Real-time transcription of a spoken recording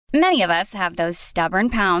Many of us have those stubborn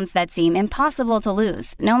pounds that seem impossible to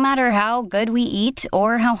lose, no matter how good we eat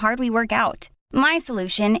or how hard we work out. My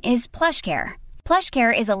solution is PlushCare.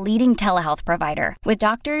 PlushCare is a leading telehealth provider with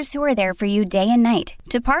doctors who are there for you day and night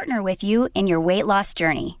to partner with you in your weight loss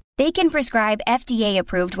journey. They can prescribe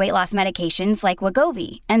FDA-approved weight loss medications like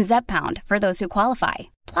Wegovy and Zepbound for those who qualify.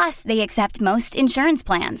 Plus, they accept most insurance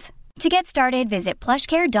plans. To get started, visit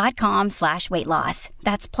plushcare.com/weightloss.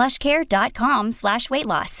 That's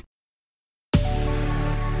plushcare.com/weightloss.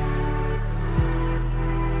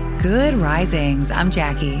 Good risings. I'm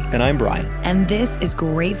Jackie. And I'm Brian. And this is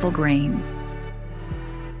Grateful Grains.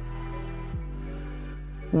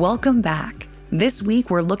 Welcome back. This week,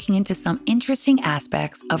 we're looking into some interesting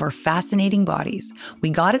aspects of our fascinating bodies. We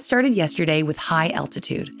got it started yesterday with high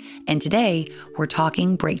altitude, and today we're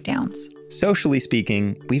talking breakdowns. Socially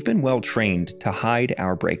speaking, we've been well trained to hide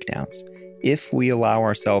our breakdowns, if we allow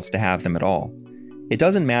ourselves to have them at all. It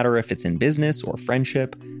doesn't matter if it's in business or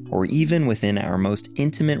friendship, or even within our most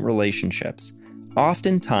intimate relationships.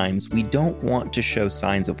 Oftentimes, we don't want to show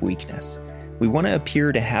signs of weakness. We want to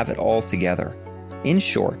appear to have it all together. In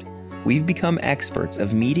short, we've become experts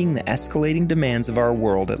of meeting the escalating demands of our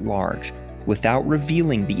world at large without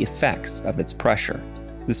revealing the effects of its pressure.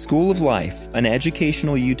 The School of Life, an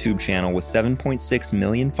educational YouTube channel with 7.6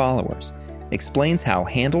 million followers, explains how,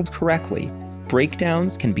 handled correctly,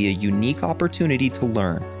 breakdowns can be a unique opportunity to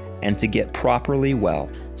learn and to get properly well.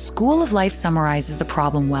 School of Life summarizes the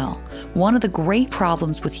problem well. One of the great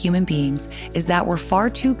problems with human beings is that we're far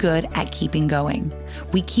too good at keeping going.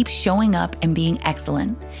 We keep showing up and being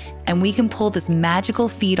excellent, and we can pull this magical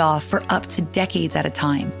feat off for up to decades at a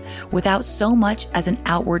time without so much as an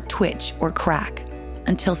outward twitch or crack.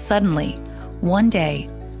 Until suddenly, one day,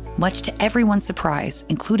 much to everyone's surprise,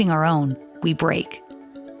 including our own, we break.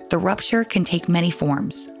 The rupture can take many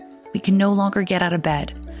forms. We can no longer get out of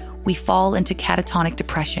bed. We fall into catatonic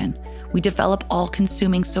depression. We develop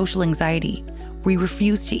all-consuming social anxiety. We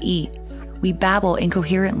refuse to eat. We babble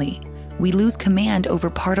incoherently. We lose command over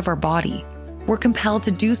part of our body. We're compelled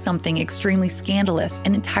to do something extremely scandalous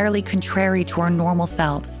and entirely contrary to our normal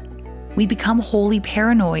selves. We become wholly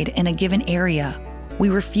paranoid in a given area. We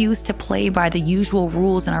refuse to play by the usual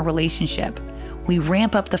rules in our relationship. We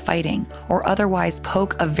ramp up the fighting or otherwise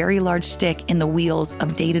poke a very large stick in the wheels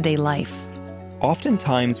of day-to-day life.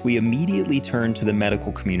 Oftentimes, we immediately turn to the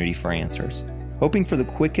medical community for answers, hoping for the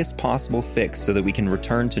quickest possible fix so that we can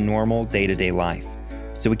return to normal day-to-day life,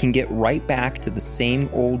 so we can get right back to the same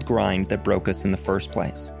old grind that broke us in the first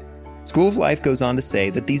place. School of Life goes on to say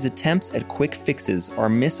that these attempts at quick fixes are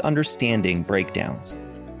misunderstanding breakdowns.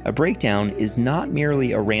 A breakdown is not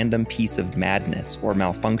merely a random piece of madness or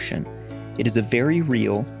malfunction. It is a very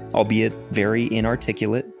real, albeit very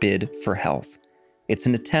inarticulate, bid for health. It's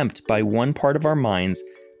an attempt by one part of our minds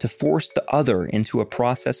to force the other into a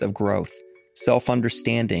process of growth,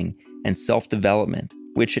 self-understanding, and self-development,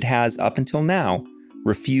 which it has, up until now,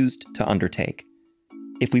 refused to undertake.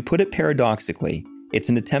 If we put it paradoxically, it's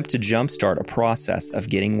an attempt to jumpstart a process of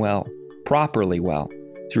getting well, properly well,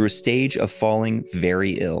 through a stage of falling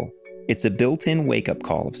very ill. It's a built-in wake-up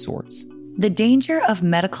call of sorts. The danger of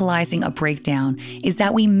medicalizing a breakdown is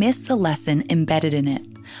that we miss the lesson embedded in it.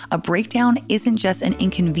 A breakdown isn't just an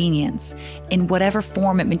inconvenience in whatever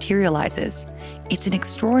form it materializes. It's an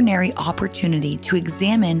extraordinary opportunity to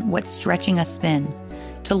examine what's stretching us thin,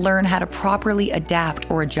 to learn how to properly adapt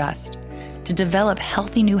or adjust, to develop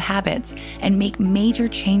healthy new habits and make major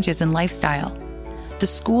changes in lifestyle. The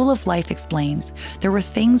School of Life explains there were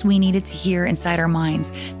things we needed to hear inside our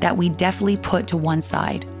minds that we deftly put to one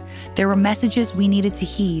side. There were messages we needed to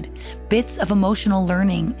heed, bits of emotional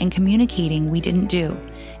learning and communicating we didn't do.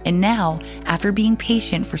 And now, after being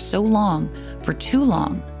patient for so long, for too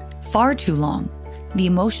long, far too long, the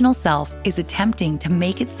emotional self is attempting to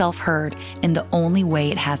make itself heard in the only way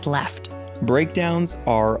it has left. Breakdowns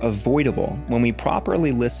are avoidable when we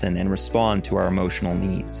properly listen and respond to our emotional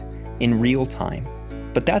needs in real time.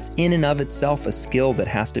 But that's in and of itself a skill that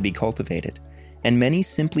has to be cultivated, and many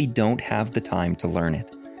simply don't have the time to learn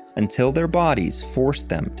it until their bodies force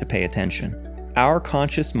them to pay attention. Our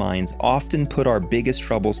conscious minds often put our biggest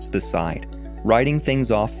troubles to the side, writing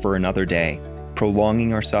things off for another day,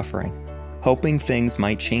 prolonging our suffering, hoping things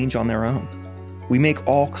might change on their own. We make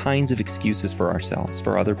all kinds of excuses for ourselves,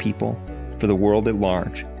 for other people, for the world at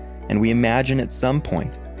large, and we imagine at some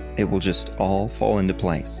point it will just all fall into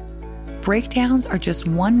place. Breakdowns are just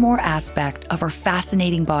one more aspect of our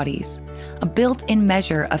fascinating bodies, a built-in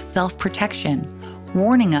measure of self-protection,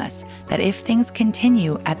 warning us that if things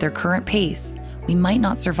continue at their current pace, we might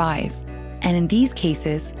not survive. And in these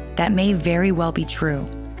cases, that may very well be true.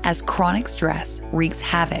 as chronic stress wreaks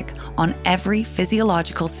havoc on every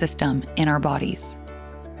physiological system in our bodies.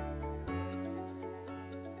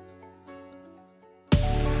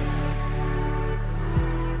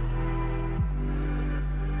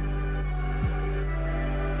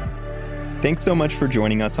 Thanks so much for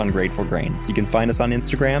joining us on Grateful Grains. You can find us on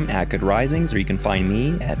Instagram at Good Risings, or you can find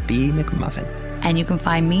me at B McMuffin. And you can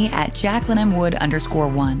find me at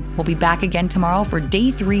JacquelineMWood_1. We'll be back again tomorrow for day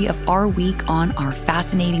 3 of our week on our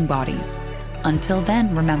fascinating bodies. Until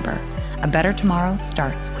then, remember, a better tomorrow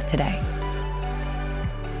starts with today.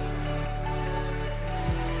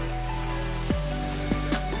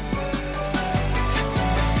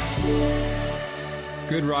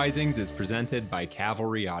 Good Risings is presented by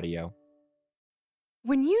Cavalry Audio.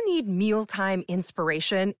 When you need mealtime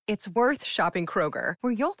inspiration, it's worth shopping Kroger,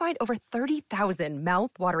 where you'll find over 30,000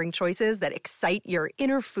 mouth-watering choices that excite your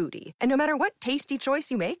inner foodie. And no matter what tasty choice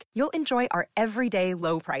you make, you'll enjoy our everyday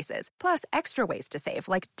low prices, plus extra ways to save,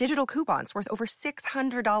 like digital coupons worth over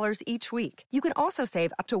 $600 each week. You can also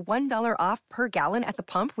save up to $1 off per gallon at the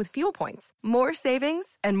pump with fuel points. More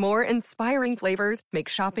savings and more inspiring flavors make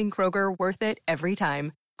shopping Kroger worth it every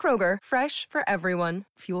time. Kroger, fresh for everyone.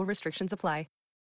 Fuel restrictions apply.